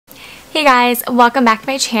Hey guys, welcome back to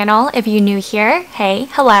my channel. If you're new here, hey,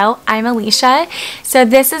 hello, I'm Alicia. So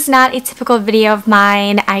this is not a typical video of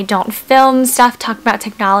mine. I don't film stuff, talk about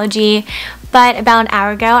technology, but about an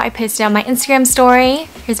hour ago I posted on my Instagram story,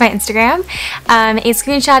 here's my Instagram, a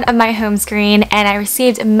screenshot of my home screen, and I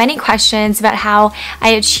received many questions about how I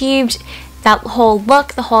achieved that whole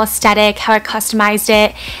look, the whole aesthetic, how I customized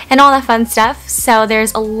it, and all that fun stuff. So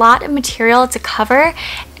there's a lot of material to cover,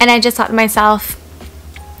 and I just thought to myself,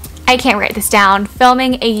 I can't write this down.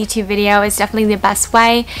 Filming a YouTube video is definitely the best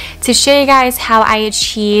way to show you guys how I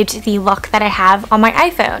achieved the look that I have on my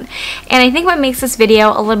iPhone. And I think what makes this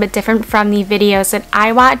video a little bit different from the videos that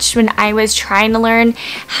I watched when I was trying to learn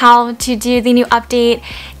how to do the new update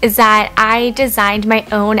is that I designed my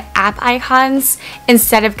own app icons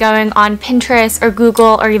instead of going on Pinterest or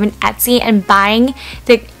Google or even Etsy and buying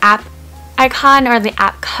the app icon or the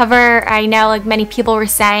app cover. I know like many people were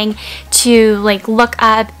saying to like look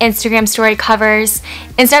up Instagram story covers.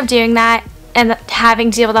 Instead of doing that and having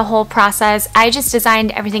to deal with the whole process, I just designed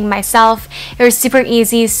everything myself. It was super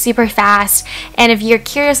easy, super fast, and if you're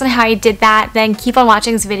curious on how I did that, then keep on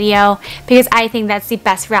watching this video because I think that's the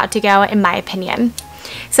best route to go in my opinion.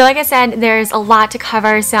 So like I said, there's a lot to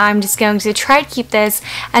cover, so I'm just going to try to keep this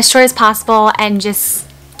as short as possible and just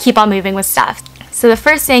keep on moving with stuff. So the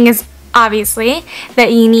first thing is obviously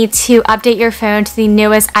that you need to update your phone to the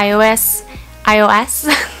newest iOS.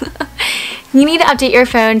 You need to update your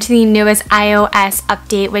phone to the newest iOS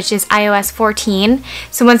update, which is iOS 14.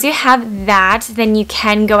 So once you have that, then you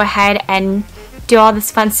can go ahead and do all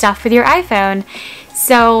this fun stuff with your iPhone.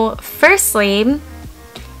 So firstly,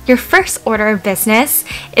 your first order of business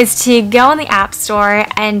is to go on the App Store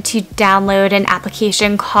and to download an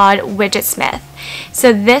application called Widgetsmith.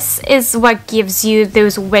 So this is what gives you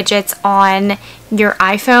those widgets on your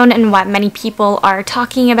iPhone and what many people are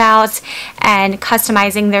talking about and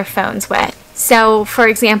customizing their phones with. So for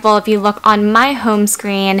example, if you look on my home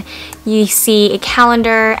screen, you see a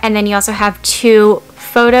calendar and then you also have two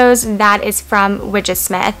photos. That is from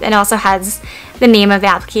Widgetsmith and also has the name of the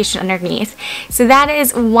application underneath. So that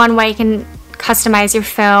is one way you can customize your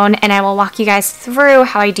phone, and I will walk you guys through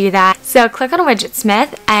how I do that. So click on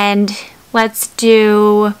Widgetsmith and I'll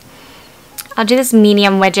do this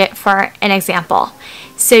medium widget for an example.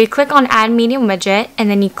 So you click on add medium widget and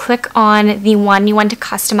then you click on the one you want to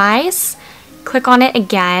customize. Click on it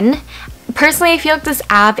again. Personally, I feel like this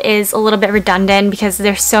app is a little bit redundant because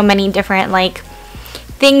there's so many different like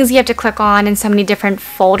things you have to click on and so many different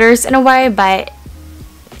folders in a way, but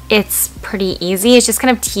it's pretty easy. It's just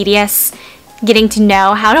kind of tedious getting to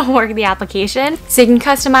know how to work the application. So you can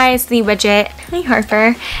customize the widget, hi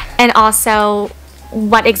Harper, and also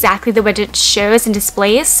what exactly the widget shows and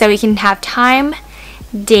displays. So you can have time,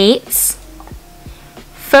 dates,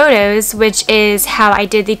 photos, which is how I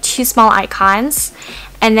did the two small icons,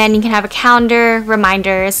 and then you can have a calendar,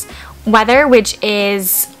 reminders, weather, which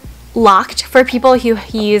is locked for people who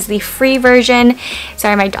use the free version.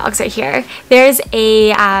 Sorry, my dogs are here. There's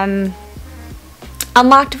a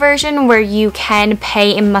unlocked version where you can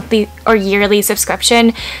pay a monthly or yearly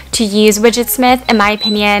subscription to use Widgetsmith. In my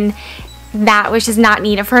opinion, that which is not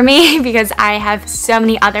needed for me because I have so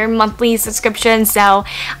many other monthly subscriptions, so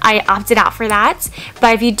I opted out for that.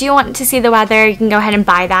 But if you do want to see the weather, you can go ahead and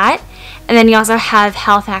buy that. And then you also have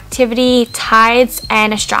health, activity, tides,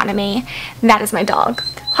 and astronomy. That is my dog.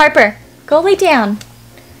 Harper, go lay down.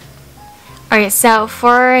 Alright, so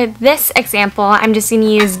for this example, I'm just going to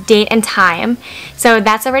use date and time. So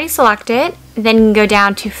that's already selected. Then you can go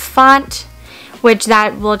down to font, which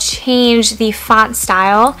that will change the font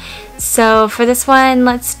style. So for this one,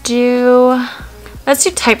 let's do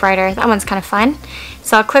typewriter. That one's kind of fun.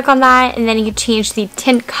 So I'll click on that, and then you can change the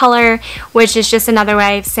tint color, which is just another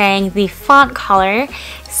way of saying the font color.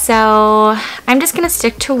 So I'm just going to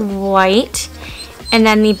stick to white, and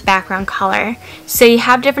then the background color. So you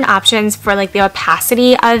have different options for like the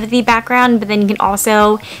opacity of the background, but then you can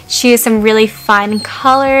also choose some really fun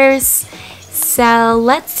colors. So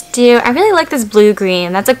let's do, I really like this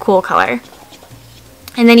blue-green. That's a cool color.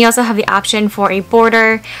 And then you also have the option for a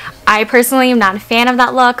border. I personally am not a fan of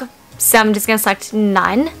that look, so I'm just going to select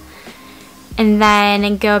none. And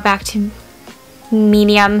then go back to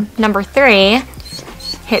medium number 3,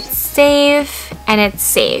 hit save, and it's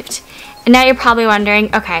saved. And now you're probably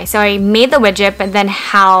wondering, okay, so I made the widget, but then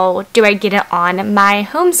how do I get it on my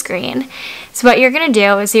home screen? So what you're going to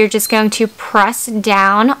do is you're just going to press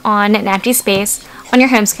down on an empty space on your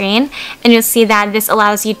home screen, and you'll see that this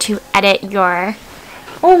allows you to edit your...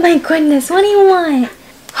 Oh my goodness, what do you want?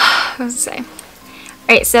 What was I say?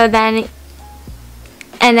 Alright, so then,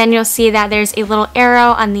 and then you'll see that there's a little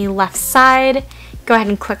arrow on the left side. go ahead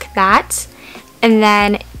and click that, and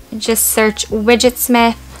then just search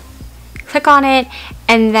Widgetsmith, click on it,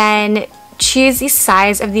 and then choose the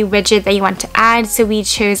size of the widget that you want to add. So we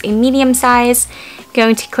chose a medium size.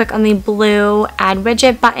 Going to click on the blue add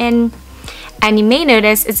widget button, and you may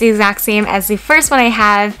notice it's the exact same as the first one I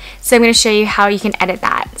have, so I'm going to show you how you can edit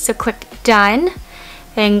that. So click done,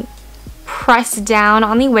 then press down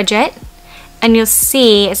on the widget, and you'll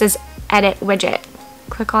see it says edit widget.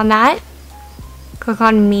 Click on that, click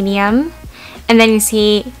on medium, and then you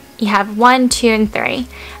see you have 1, 2, and 3.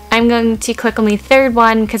 I'm going to click on the third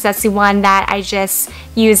one because that's the one that I just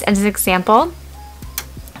used as an example.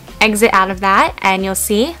 Exit out of that, and you'll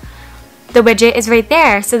see the widget is right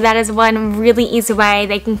there. So that is one really easy way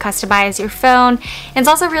that you can customize your phone, and it's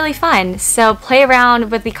also really fun. So play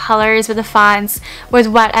around with the colors, with the fonts, with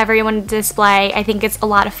whatever you want to display. I think it's a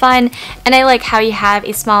lot of fun, and I like how you have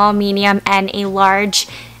a small, medium, and a large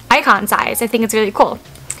icon size. I think it's really cool.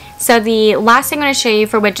 So the last thing I'm going to show you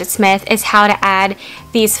for Widgetsmith is how to add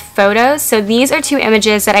these photos. So these are 2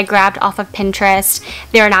 images that I grabbed off of Pinterest.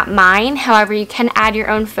 They're not mine, however you can add your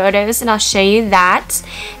own photos, and I'll show you that.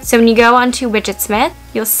 So when you go onto Widgetsmith,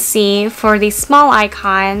 you'll see for these small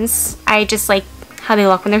icons, I just like how they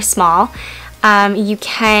look when they're small. You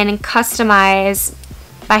can customize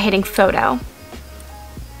by hitting photo.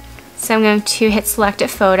 So I'm going to hit select a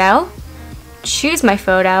photo, choose my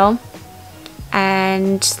photo,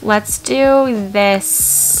 and let's do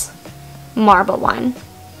this marble one.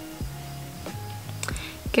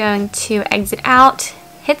 Going to exit out,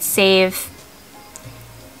 hit save,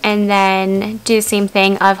 and then do the same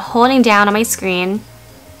thing of holding down on my screen,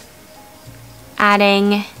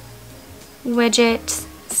 adding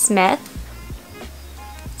Widgetsmith,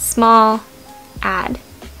 small, add,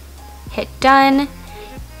 hit done,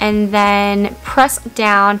 and then press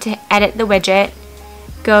down to edit the widget.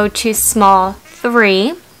 Go to small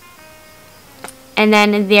 3, and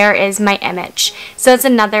then there is my image. So it's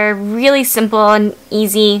another really simple and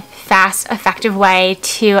easy, fast, effective way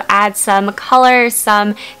to add some color,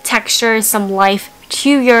 some texture, some life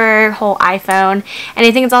to your whole iPhone. And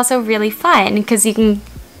I think it's also really fun because you can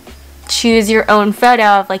choose your own photo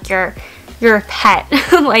of like your pet.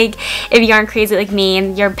 Like if you aren't crazy like me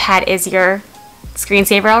and your pet is your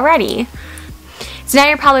screensaver already. So now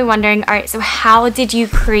you're probably wondering, alright, so how did you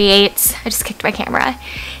create, I just kicked my camera,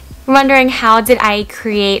 wondering how did I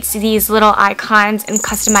create these little icons and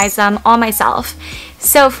customize them all myself.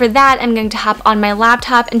 So for that, I'm going to hop on my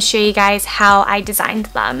laptop and show you guys how I designed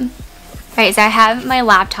them. Alright, so I have my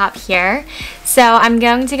laptop here. So I'm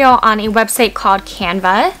going to go on a website called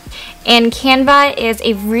Canva. And Canva is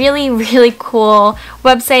a really, really cool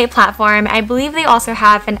website platform. I believe they also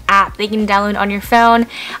have an app that you can download on your phone.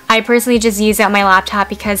 I personally just use it on my laptop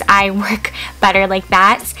because I work better like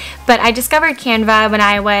that. But I discovered Canva when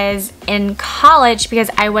I was in college because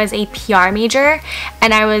I was a PR major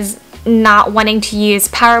and I was not wanting to use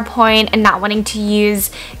PowerPoint and not wanting to use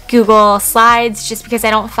Google Slides just because I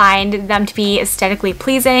don't find them to be aesthetically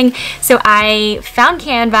pleasing. So I found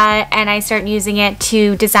Canva and I started using it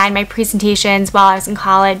to design my presentations while I was in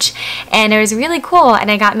college, and it was really cool and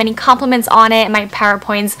I got many compliments on it and my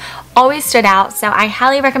PowerPoints always stood out. So I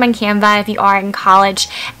highly recommend Canva if you are in college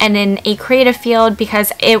and in a creative field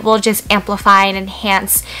because it will just amplify and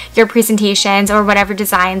enhance your presentations or whatever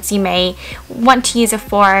designs you may want to use it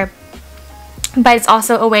for. But it's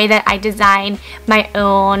also a way that I design my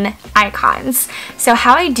own icons. So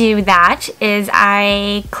how I do that is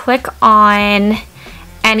I click on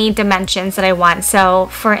any dimensions that I want. So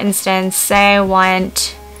for instance, say I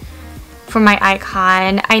want for my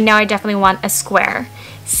icon, I know I definitely want a square.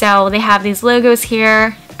 So they have these logos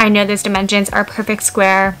here. I know those dimensions are perfect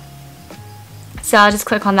square. So I'll just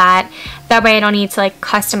click on that. That way I don't need to like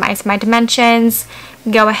customize my dimensions.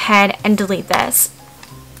 Go ahead and delete this.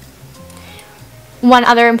 One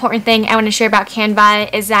other important thing I want to share about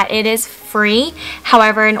Canva is that it is free.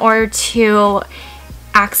 However, in order to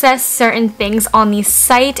access certain things on the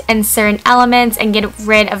site and certain elements and get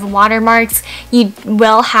rid of watermarks, you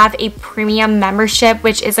will have a premium membership,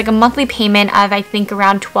 which is like a monthly payment of I think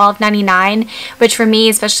around $12.99, which for me,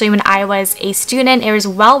 especially when I was a student, it was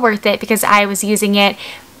well worth it because I was using it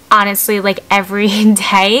honestly like every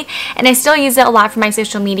day, and I still use it a lot for my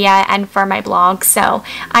social media and for my blog. So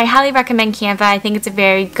I highly recommend Canva. I think it's a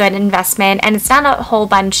very good investment and it's not a whole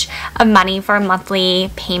bunch of money for a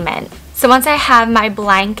monthly payment. So once I have my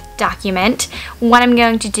blank document, what I'm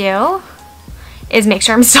going to do is make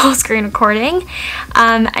sure I'm still screen recording.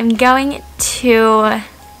 I'm going to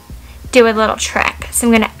do a little trick. So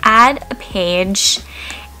I'm going to add a page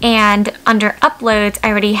And under uploads, I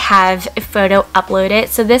already have a photo uploaded.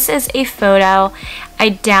 So this is a photo I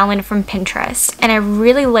downloaded from Pinterest, and I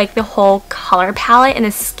really like the whole color palette and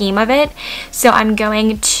the scheme of it. So I'm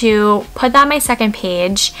going to put that on my second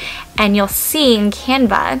page, and you'll see in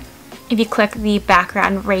Canva, if you click the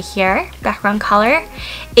background right here, background color,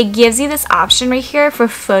 it gives you this option right here for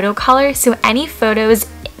photo color. So any photos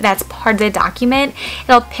that's part of the document,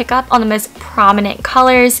 it'll pick up on the most prominent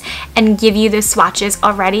colors and give you the swatches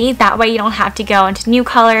already. That way you don't have to go into new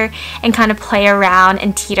color and kind of play around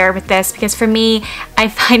and teeter with this, because for me, I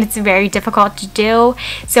find it's very difficult to do.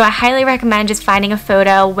 So I highly recommend just finding a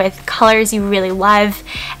photo with colors you really love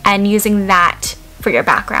and using that for your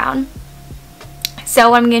background. So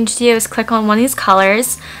what I'm going to do is click on one of these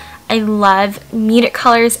colors. I love muted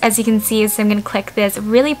colors, as you can see, so I'm going to click this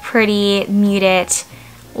really pretty muted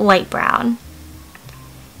light brown,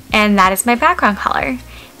 and that is my background color.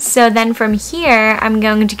 So then from here, I'm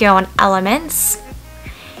going to go on elements,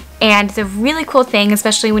 and the really cool thing,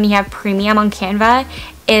 especially when you have premium on Canva,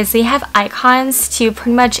 is they have icons to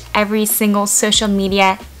pretty much every single social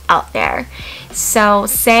media out there. So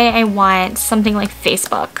say I want something like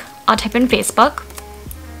Facebook, I'll type in Facebook,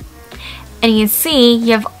 and you can see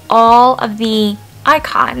you have all of the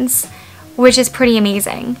icons, which is pretty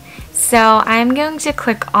amazing. So I'm going to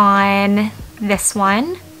click on this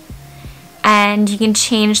one, and you can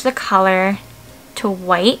change the color to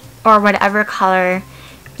white or whatever color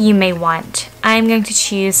you may want. I'm going to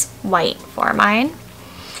choose white for mine.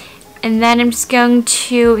 And then I'm just going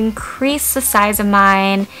to increase the size of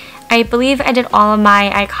mine. I believe I did all of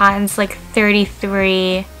my icons like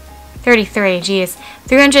 330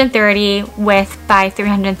 width by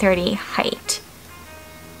 330 height.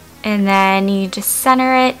 And then you just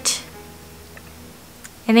center it.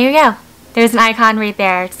 And there you go. There's an icon right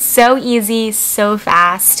there. It's so easy, so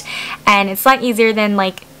fast, and it's a lot easier than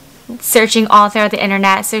like searching all throughout the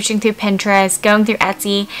internet, searching through Pinterest, going through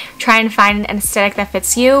Etsy, trying to find an aesthetic that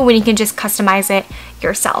fits you when you can just customize it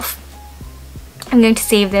yourself. I'm going to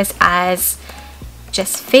save this as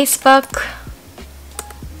just Facebook,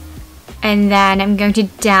 and then I'm going to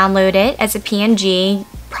download it as a PNG,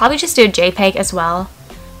 probably just do a JPEG as well.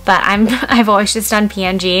 But I've always just done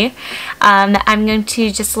PNG. I'm going to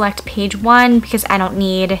just select page 1 because I don't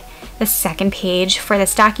need the second page for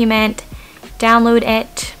this document. Download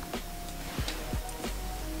it.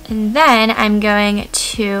 And then I'm going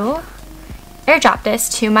to airdrop this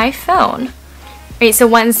to my phone. Right, so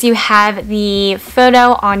once you have the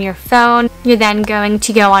photo on your phone, you're then going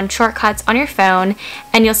to go on shortcuts on your phone,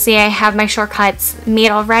 and you'll see I have my shortcuts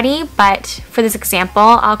made already, but for this example,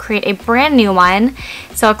 I'll create a brand new one.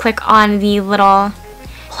 So I'll click on the little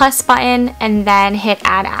plus button and then hit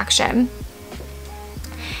add action.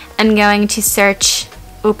 I'm going to search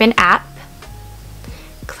open app,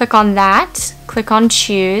 click on that, click on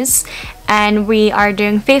choose, and we are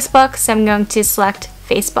doing Facebook, so I'm going to select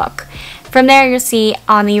Facebook. From there, you'll see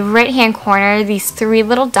on the right-hand corner these 3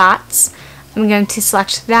 little dots. I'm going to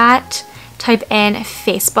select that, type in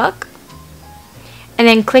Facebook, and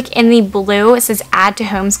then click in the blue. It says Add to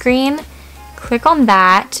Home Screen. Click on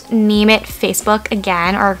that, name it Facebook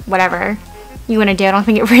again, or whatever you want to do. I don't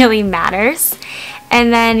think it really matters.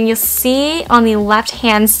 And then you'll see on the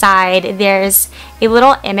left-hand side, there's a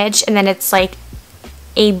little image, and then it's like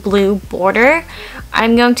a blue border.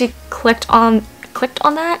 I'm going to click on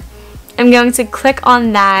that. I'm going to click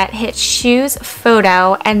on that, hit choose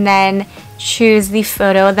photo, and then choose the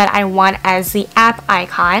photo that I want as the app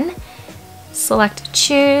icon. Select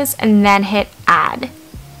choose and then hit add.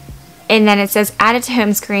 And then it says add it to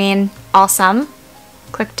home screen. Awesome.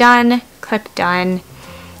 Click done,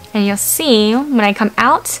 and you'll see when I come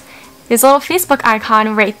out, there's a little Facebook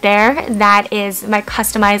icon right there. That is my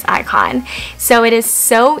customized icon. So it is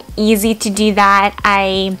so easy to do that.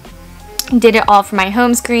 I did it all for my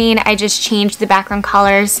home screen. I just changed the background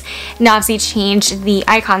colors and obviously changed the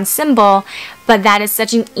icon symbol, but that is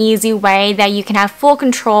such an easy way that you can have full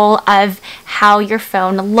control of how your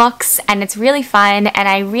phone looks, and it's really fun, and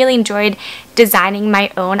I really enjoyed designing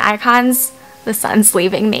my own icons. The sun's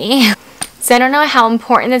leaving me. So I don't know how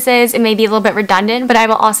important this is. It may be a little bit redundant, but I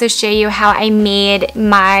will also show you how I made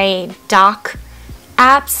my dock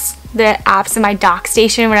apps, the apps in my dock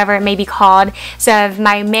station, whatever it may be called. So I have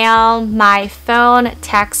my mail, my phone,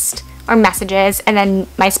 text, or messages, and then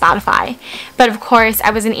my Spotify. But of course,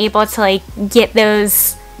 I wasn't able to like get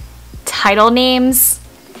those title names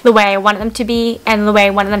the way I wanted them to be and the way I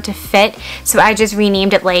wanted them to fit. So I just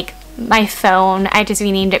renamed it like my phone. I just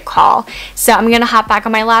renamed it call. So I'm gonna hop back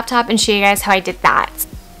on my laptop and show you guys how I did that.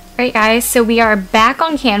 Alright guys, so we are back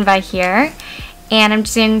on Canva here. And I'm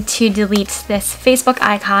just going to delete this Facebook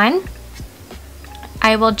icon.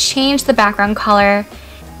 I will change the background color.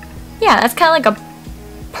 Yeah, that's kind of like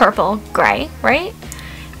a purple gray, right?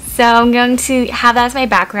 So I'm going to have that as my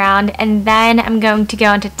background, and then I'm going to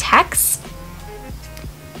go into text,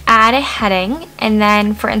 add a heading, and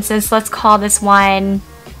then for instance, let's call this one,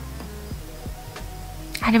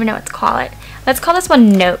 I don't even know what to call it. Let's call this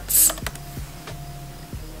one notes.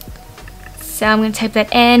 So I'm going to type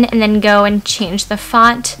that in and then go and change the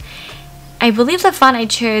font. I believe the font I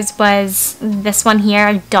chose was this one here.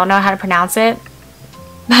 I don't know how to pronounce it,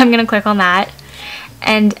 but I'm going to click on that.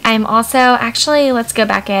 And I'm also, actually, let's go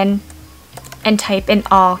back in and type in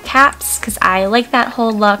all caps because I like that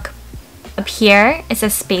whole look. Up here it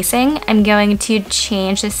says spacing. I'm going to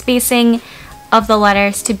change the spacing of the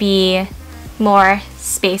letters to be more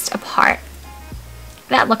spaced apart.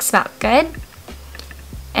 That looks about good.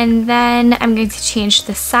 And then I'm going to change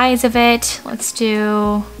the size of it. Let's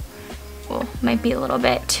do, well, might be a little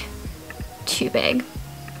bit too big.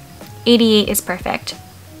 88 is perfect.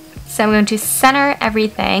 So I'm going to center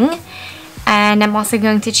everything, and I'm also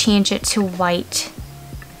going to change it to white.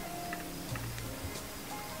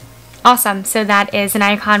 Awesome, so that is an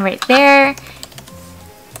icon right there.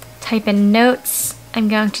 Type in notes. I'm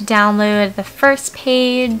going to download the first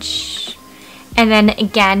page, and then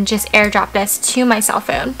again, just airdrop this to my cell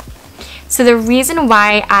phone. So the reason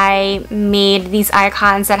why I made these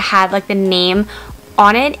icons that had like the name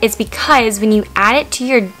on it is because when you add it to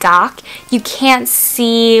your doc, you can't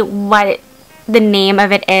see what the name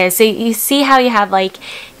of it is. So you see how you have like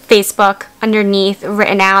Facebook underneath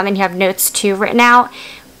written out, and then you have notes too written out.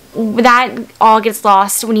 That all gets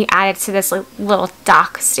lost when you add it to this like, little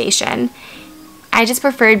doc station. I just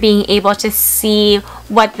preferred being able to see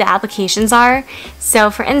what the applications are. So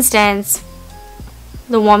for instance,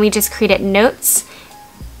 the one we just created, notes,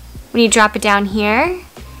 when you drop it down here,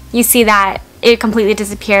 you see that it completely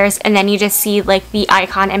disappears, and then you just see like the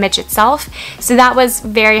icon image itself. So that was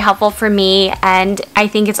very helpful for me, and I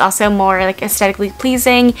think it's also more like aesthetically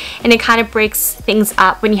pleasing, and it kind of breaks things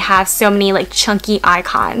up when you have so many like chunky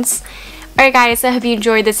icons. Alright guys, I hope you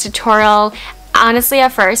enjoyed this tutorial. Honestly,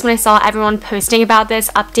 at first when I saw everyone posting about this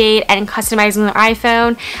update and customizing their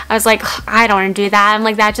iPhone, I was like, I don't want to do that. I'm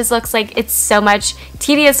like, that just looks like it's so much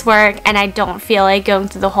tedious work, and I don't feel like going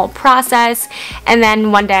through the whole process. And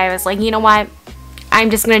then one day I was like, you know what? I'm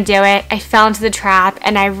just gonna do it. I fell into the trap,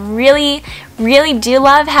 and I really do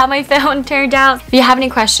love how my phone turned out. If you have any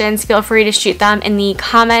questions, feel free to shoot them in the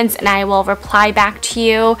comments and I will reply back to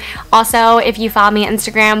you. Also, if you follow me on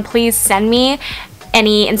Instagram, please send me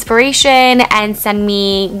any inspiration and send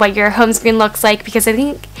me what your home screen looks like, because I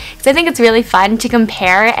think it's really fun to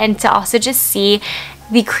compare and to also just see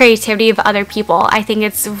the creativity of other people. I think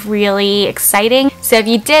it's really exciting. So if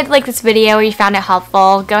you did like this video or you found it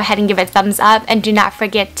helpful, go ahead and give it a thumbs up, and do not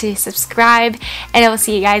forget to subscribe, and I will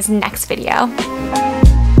see you guys next video.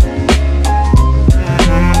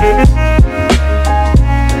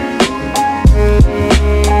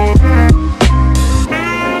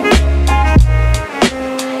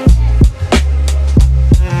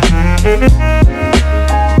 We'll be right back.